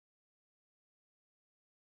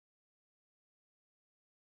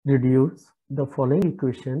Reduce the following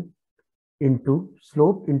equation into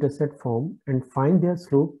slope-intercept form and find their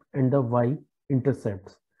slope and the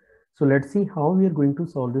y-intercepts. So let's see how we are going to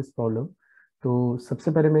solve this problem. तो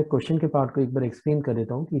सबसे पहले मैं question के part को एक बार explain कर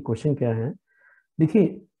देता हूँ कि क्वेश्चन क्या है। देखिए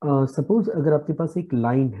सपोज अगर आपके पास एक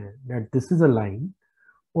लाइन है, that this is a line,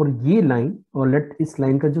 और ये लाइन और लेट इस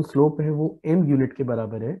लाइन का जो स्लोप है वो m यूनिट के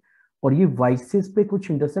बराबर है, और ये y एक्सिस पे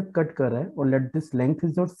कुछ इंटरसेप्ट कट कर रहा है, और let this length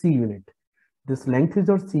is your c unit, this length is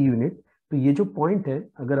your c unit. तो ये जो पॉइंट है,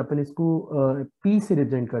 अगर अपन इसको p से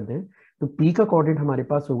रिप्रेजेंट कर दें तो p का कोऑर्डिनेट हमारे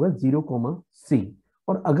पास होगा 0, c,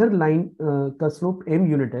 और अगर लाइन का स्लोप m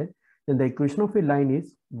यूनिट है, then the equation of a line is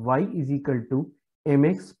y is equal to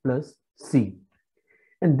mx plus c,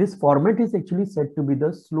 and this format is actually said to be the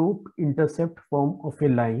slope intercept form of a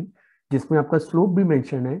line, जिसमें आपका slope भी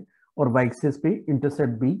mention है और y axis पे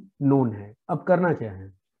intercept भी known है। अब करना क्या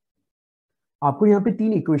है, आपको यहाँ पे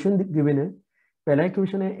तीन इक्वेशन गिवन है। पहला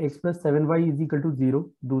इक्वेशन है x plus 7y is equal to 0,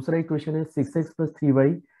 दूसरा इक्वेशन है 6x plus 3y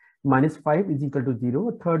minus 5 is equal to 0,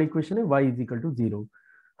 और थर्ड इक्वेशन है y इज इक्वल टू 0।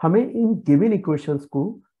 हमें इन गिवन इक्वेशंस को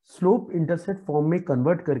स्लोप इंटरसेप्ट फॉर्म में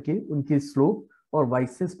कन्वर्ट करके उनकी स्लोप और y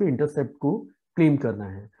एक्सिस पे इंटरसेप्ट को क्लेम करना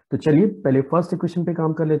है। तो चलिए पहले फर्स्ट इक्वेशन पे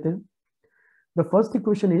काम कर लेते हैं। The first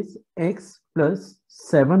equation is x plus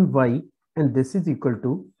 7y and this is equal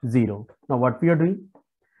to 0। Now what we are doing,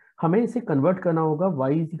 हमें इसे कन्वर्ट करना होगा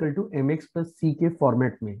y is equal to M x plus सी के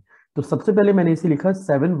फॉर्मेट में। तो सबसे पहले मैंने इसे लिखा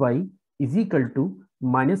 7y is equal to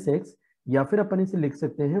minus x, या फिर अपन इसे लिख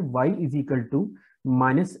सकते हैं y is equal to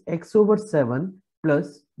minus x over 7 plus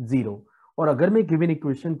 0। और अगर मैं गिवन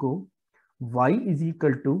इक्वेशन को y is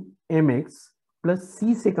equal to M x plus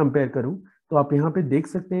सी से कंपेयर करूं, तो आप यहाँ पे देख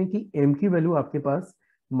सकते हैं कि m की वैल्यू आपके पास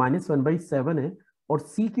 -1/7 है और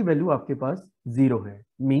c की वैल्यू आपके पास 0 है।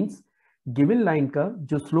 मींस गिवन लाइन का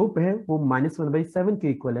जो स्लोप है वो -1/7 के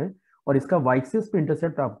इक्वल है, और इसका y एक्सिस पे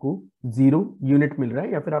इंटरसेप्ट आपको 0 यूनिट मिल रहा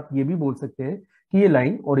है, या फिर आप ये भी बोल सकते हैं कि ये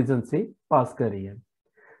लाइन ओरिजिन से पास कर रही है।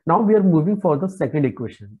 Now we are moving for the second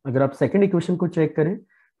equation. अगर आप सेकंड इक्वेशन को चेक करें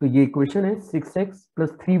तो ये इक्वेशन है 6x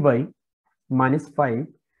plus 3y minus 5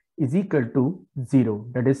 is equal to 0,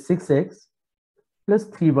 that is 6x plus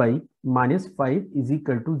 3y minus 5 is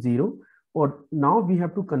equal to 0। और now we have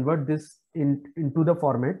to convert this into the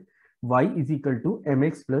format y is equal to M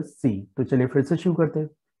x plus सी। तो चलिए फिर से शुरू करते हैं।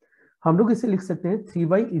 हम लोग इसे लिख सकते हैं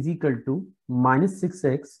 3y is equal to minus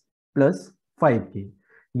 6x plus 5 के,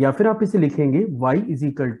 या फिर आप इसे लिखेंगे y is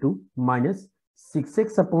equal to minus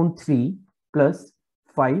 6x upon 3 plus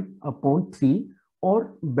 5 upon 3,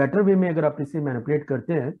 और बेटर वे में अगर आप इसे मैनिपुलेट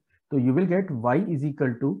करते हैं तो you will get y is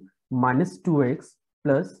equal to minus 2x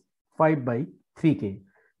plus 5/3 के।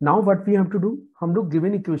 Now what we have to do, हम लोग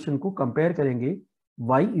गिवन इक्वेशन को कंपेयर करेंगे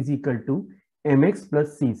y is equal to M x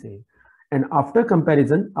plus सी से, एंड आफ्टर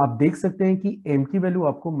कंपैरिजन आप देख सकते हैं कि m की वैल्यू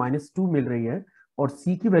आपको -2 मिल रही है और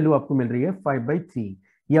c की वैल्यू आपको मिल रही है 5/3।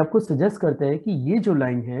 ये आपको सजेस्ट करता है कि ये जो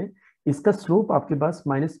लाइन है इसका स्लोप आपके पास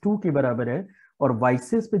 -2 के बराबर है, और y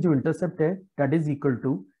एक्सिस पे जो इंटरसेप्ट है that is equal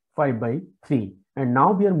to 5/3। And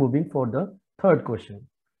now we are moving for the third question.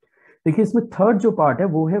 देखिए इसमें थर्ड जो पार्ट है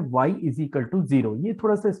वो है y इज इक्वल टू 0। ये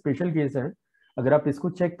थोड़ा सा स्पेशल केस है, अगर आप इसको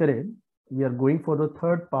चेक करें, we are going for the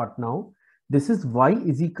third part now, this is y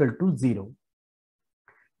is equal to 0।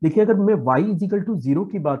 देखिए अगर मैं y इज इक्वल टू 0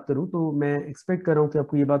 की बात करूं तो मैं एक्सपेक्ट कर रहा हूं कि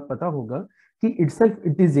आपको ये बात पता होगा कि itself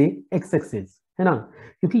it is a x axis, है ना,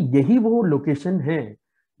 क्योंकि यही वो लोकेशन है।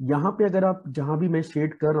 यहाँ पे अगर आप जहां भी मैं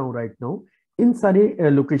शेड कर रहा हूं राइट नाउ, इन सारे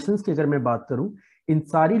लोकेशंस की अगर मैं बात करूं, इन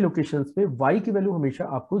सारी लोकेशंस पे y की वैल्यू हमेशा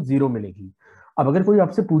आपको 0 मिलेगी। अब अगर कोई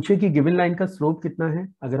आपसे पूछे कि गिवन लाइन का स्लोप कितना है,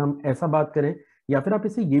 अगर हम ऐसा बात करें, या फिर आप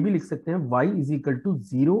इसे ये भी लिख सकते हैं y is equal to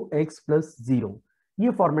 0x plus 0,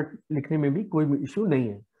 ये फॉर्मेट लिखने में भी कोई इश्यू नहीं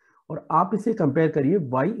है। और आप इसे कंपेयर करिए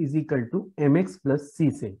y is equal to M x plus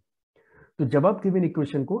सी से। तो जब आप गिवन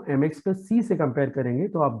इक्वेशन को एम एक्स प्लस सी से कंपेयर करेंगे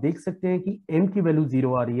तो आप देख सकते हैं कि m की वैल्यू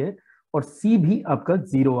 0 आ रही है और c भी आपका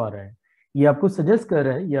 0 आ रहा है। ये आपको सजेस्ट कर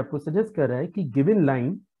रहा है कि गिवन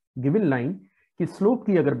लाइन की स्लोप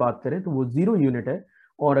की अगर बात करें तो वो 0 यूनिट है,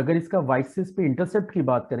 और अगर इसका y एक्सिस पे इंटरसेप्ट की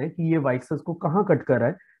बात करें कि ये y एक्सिस को कहाँ कट कर रहा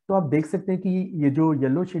है, तो आप देख सकते हैं कि ये जो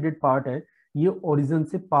येलो शेडेड पार्ट है ये ओरिजिन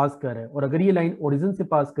से पास कर रहा है, और अगर ये लाइन ओरिजिन से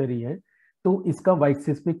पास कर रही है तो इसका y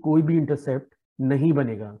एक्सिस पे कोई भी इंटरसेप्ट नहीं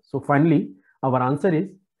बनेगा। So finally our answer is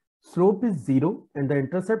slope is 0 and the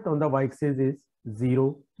intercept on the y axis is 0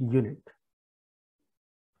 unit.